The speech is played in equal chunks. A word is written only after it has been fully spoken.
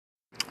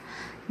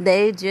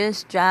They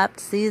just dropped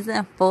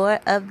season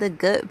 4 of The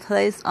Good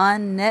Place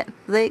on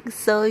Netflix,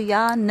 so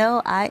y'all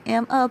know I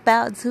am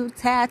about to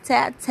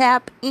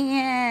tap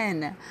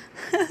in.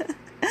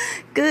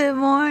 Good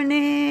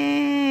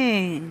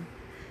morning.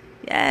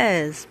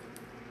 Yes.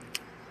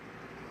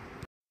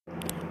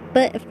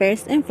 But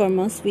first and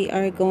foremost, we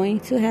are going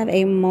to have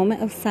a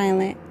moment of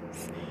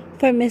silence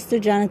for Mr.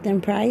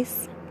 Jonathan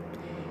Pryce.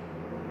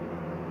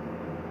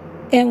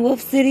 In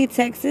Wolf City,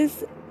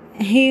 Texas,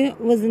 he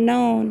was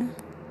known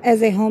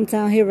as a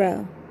hometown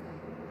hero,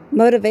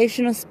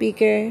 motivational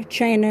speaker,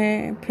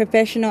 trainer,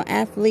 professional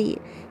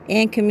athlete,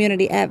 and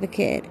community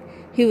advocate.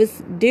 He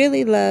was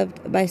dearly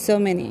loved by so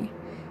many.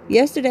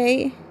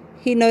 Yesterday,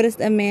 he noticed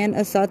a man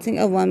assaulting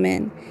a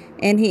woman,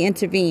 and he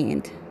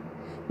intervened.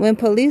 When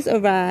police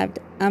arrived,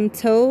 I'm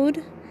told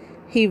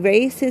he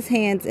raised his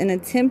hands and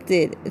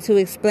attempted to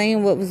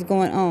explain what was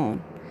going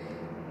on.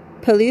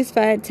 Police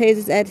fired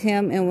tasers at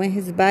him, and when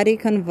his body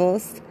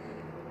convulsed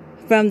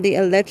from the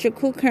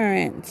electrical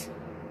current,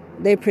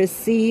 they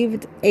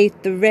perceived a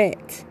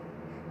threat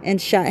and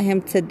shot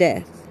him to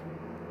death.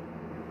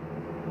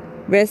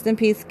 Rest in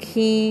peace,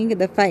 King.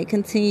 The fight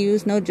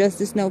continues. No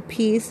justice, no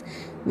peace.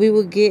 We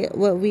will get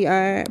what we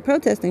are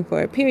protesting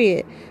for,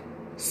 period.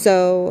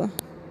 So,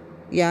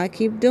 y'all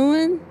keep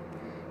doing,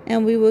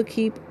 and we will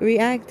keep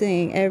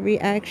reacting. Every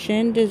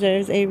action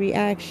deserves a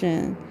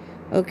reaction.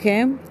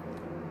 Okay?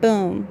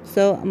 Boom.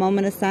 So, a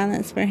moment of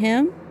silence for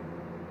him.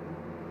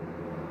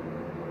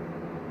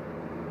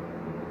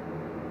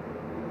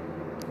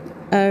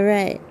 All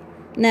right.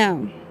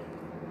 Now,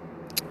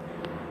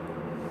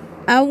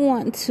 I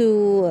want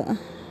to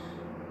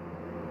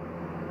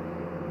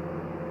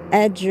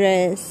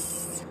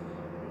address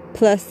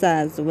plus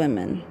size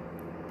women,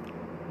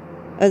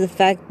 or the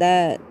fact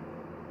that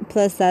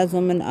plus size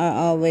women are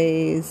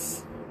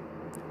always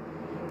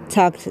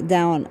talked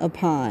down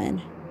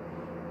upon.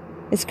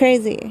 It's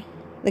crazy.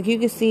 Like, you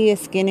can see a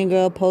skinny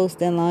girl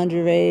posting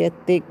lingerie, a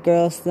thick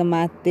girl,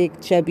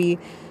 semi-thick, chubby,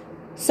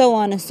 so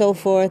on and so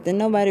forth, and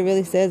nobody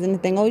really says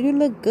anything. Oh, you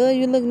look good,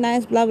 you look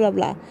nice, blah, blah,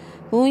 blah.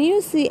 But when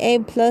you see a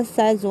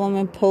plus-size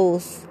woman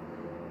post,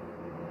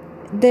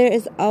 there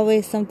is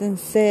always something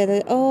said.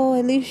 Like, oh,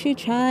 at least she's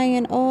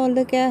trying. Oh,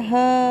 look at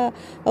her.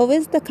 Oh,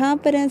 it's the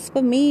confidence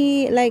for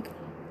me. Like,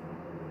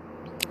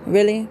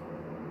 really?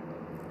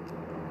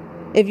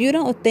 If you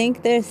don't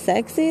think they're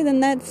sexy, then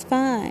that's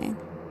fine.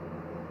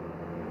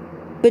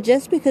 But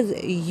just because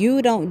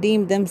you don't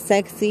deem them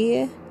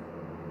sexy,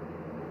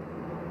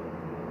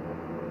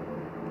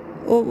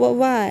 well,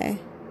 why?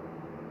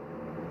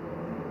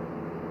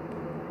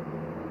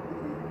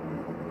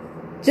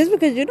 Just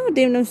because you don't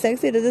deem them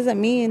sexy, that doesn't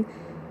mean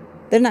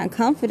they're not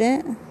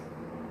confident.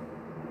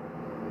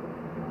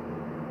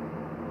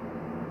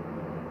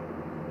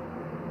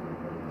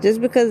 Just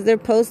because they're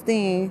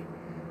posting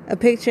a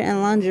picture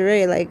in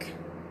lingerie, like,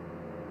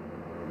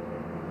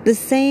 the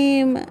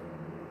same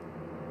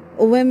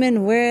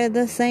women wear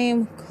the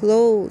same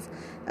clothes.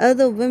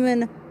 Other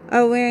women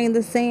are wearing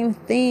the same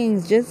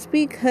things. Just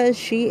because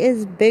she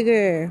is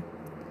bigger,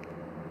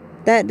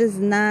 that does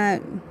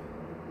not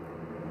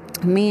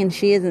mean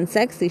she isn't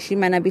sexy. She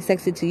might not be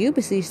sexy to you,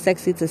 but she's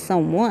sexy to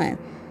someone.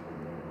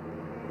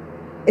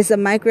 It's a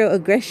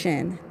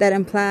microaggression that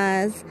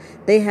implies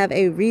they have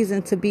a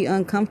reason to be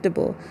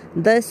uncomfortable,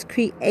 thus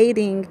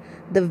creating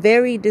the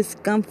very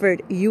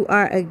discomfort you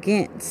are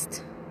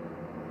against.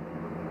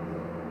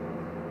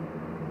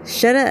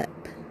 Shut up.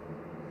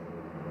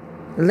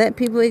 Let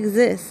people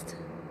exist.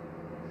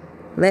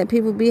 Let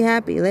people be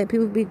happy. Let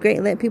people be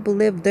great. Let people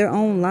live their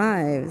own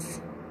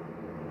lives.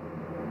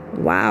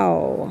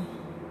 Wow.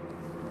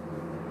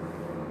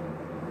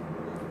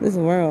 This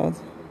world.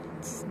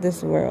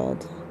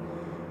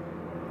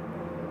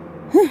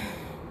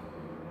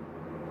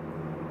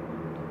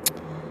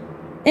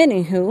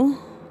 Anywho,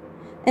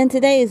 in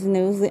today's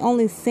news, the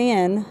only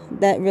sin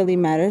that really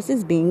matters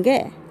is being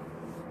gay.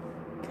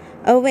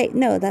 Oh, wait,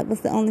 no, that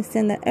was the only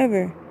sin that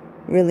ever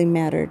really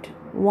mattered.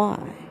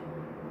 Why?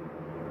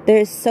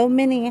 There's so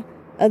many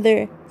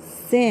other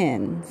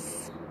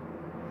sins.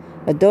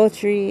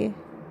 Adultery,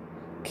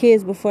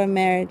 kids before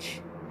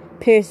marriage,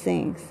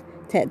 piercings,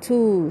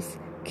 tattoos,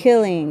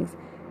 killings,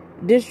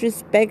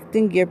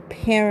 disrespecting your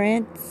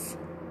parents,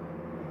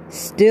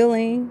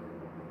 stealing.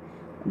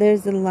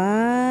 There's a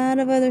lot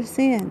of other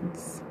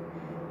sins.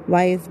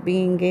 Why is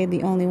being gay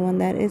the only one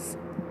that is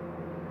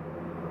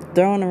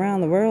thrown around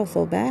the world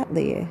so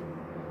badly?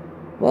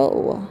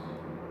 Whoa.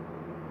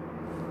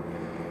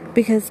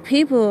 Because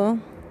people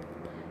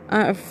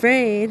are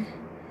afraid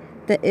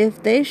that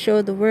if they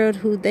show the world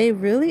who they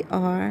really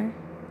are,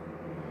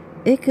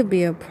 it could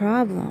be a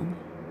problem.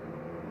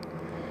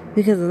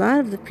 Because a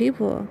lot of the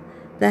people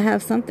that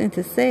have something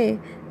to say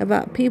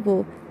about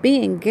people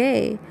being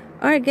gay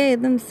are gay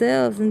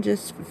themselves and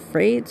just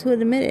afraid to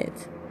admit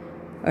it.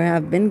 Or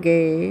have been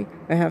gay,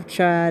 or have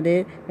tried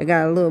it, or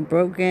got a little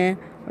broken,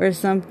 or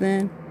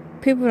something.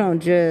 People don't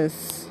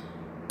just...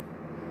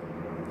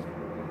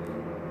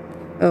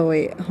 Oh,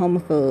 wait,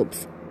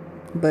 homophobes.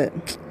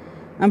 But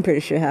I'm pretty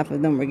sure half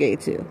of them were gay,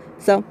 too.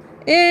 So,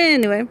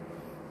 anyway,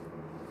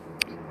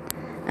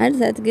 I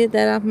just had to get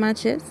that off my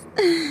chest.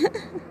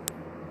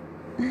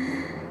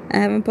 I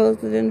haven't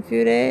posted in a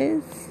few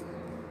days.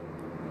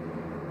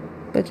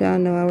 But y'all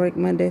know I work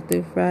Monday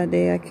through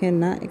Friday. I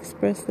cannot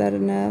express that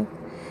enough.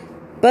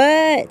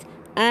 But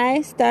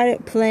I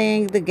started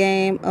playing the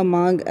game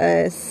Among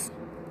Us.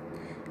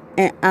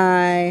 And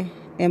I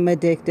am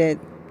addicted.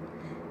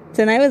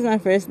 Tonight was my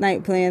first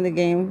night playing the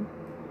game.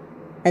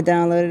 I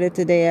downloaded it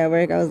today at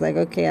work. I was like,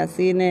 okay, I've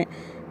seen it.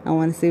 I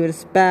want to see what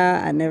it's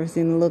about. I've never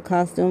seen a little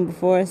costume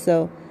before.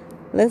 So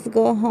let's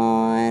go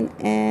on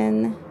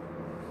and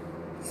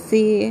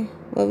see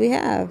what we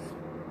have.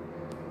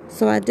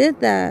 So I did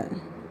that.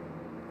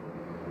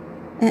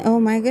 And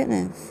oh my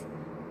goodness,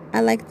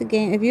 I like the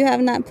game. If you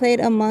have not played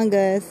Among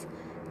Us,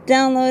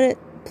 download it,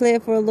 play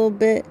it for a little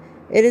bit.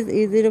 It is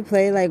easy to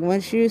play. Like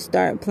once you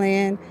start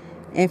playing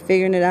and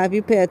figuring it out, if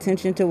you pay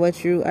attention to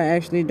what you are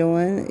actually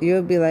doing,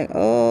 you'll be like,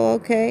 oh,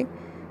 okay,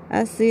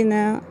 I see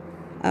now.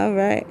 All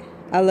right.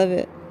 I love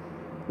it.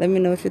 Let me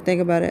know what you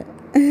think about it.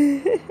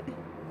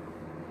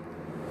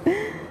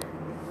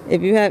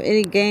 If you have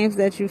any games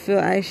that you feel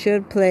I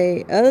should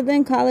play, other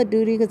than Call of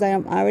Duty, because I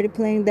am already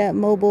playing that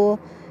mobile,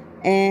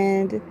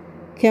 and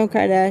Kim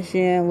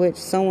Kardashian, which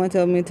someone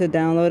told me to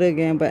download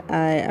again, but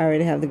I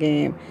already have the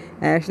game.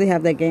 I actually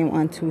have that game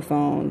on 2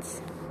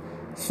 phones.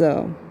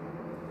 So,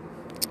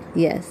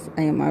 yes,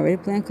 I am already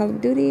playing Call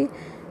of Duty,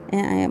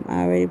 and I am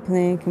already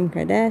playing Kim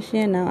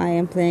Kardashian. Now I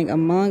am playing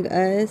Among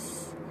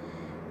Us.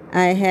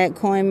 I had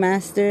Coin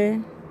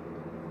Master.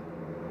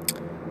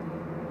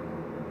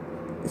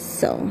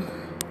 So,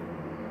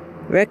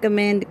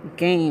 recommend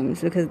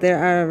games, because there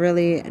are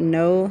really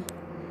no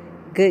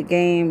good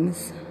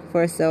games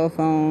for cell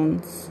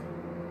phones.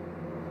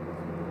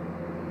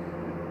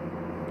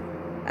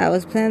 I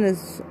was playing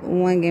this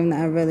one game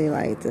that I really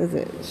liked. Is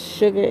it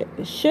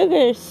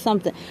Sugar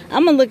something?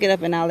 I'm gonna look it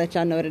up and I'll let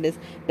y'all know what it is.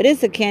 But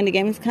it's a candy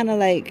game. It's kind of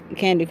like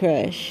Candy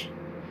Crush.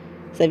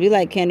 So if you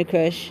like Candy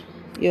Crush,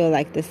 you'll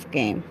like this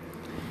game.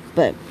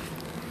 But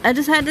I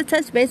just had to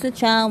touch base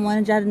with y'all.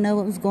 Wanted y'all to know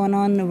what was going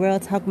on in the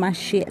world. Talk my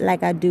shit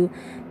like I do.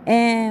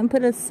 And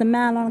put a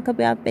smile on a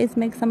couple of y'all face.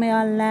 Make some of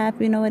y'all laugh.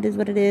 You know, it is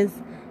what it is.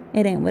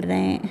 It ain't what it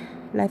ain't.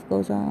 Life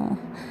goes on.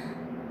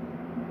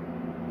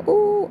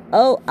 Ooh.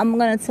 Oh, I'm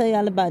going to tell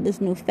y'all about this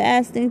new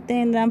fasting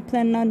thing that I'm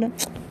planning on doing.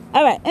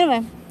 All right.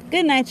 Anyway.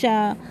 Good night,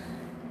 y'all.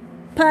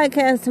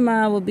 Podcast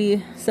tomorrow will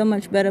be so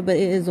much better. But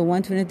it is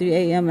 1:23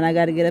 a.m. and I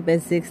got to get up at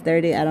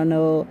 6:30. I don't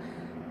know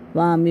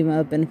why I'm even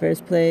up in the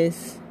first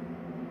place.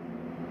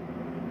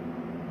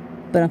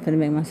 But I'm finna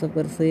make myself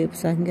go to sleep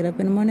so I can get up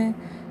in the morning.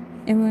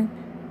 And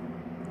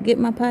get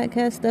my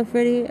podcast stuff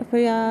ready for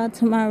y'all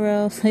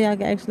tomorrow so y'all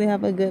can actually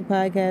have a good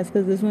podcast,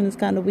 because this one is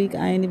kind of weak.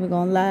 I ain't even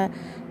gonna lie,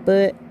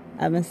 but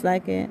I've been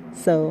slacking.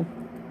 So,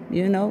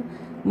 you know,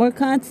 more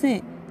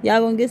content.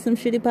 Y'all gonna get some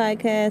shitty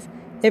podcasts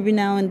every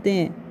now and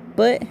then,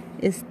 but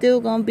it's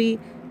still gonna be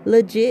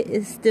legit.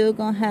 It's still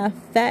gonna have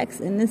facts,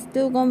 and it's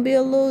still gonna be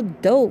a little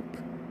dope.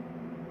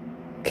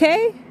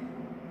 Okay?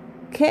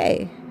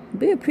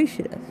 Be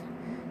appreciative.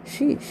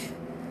 Sheesh.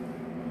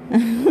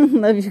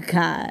 Love you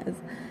guys.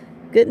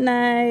 Good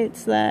night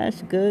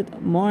 /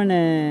 good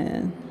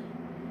morning.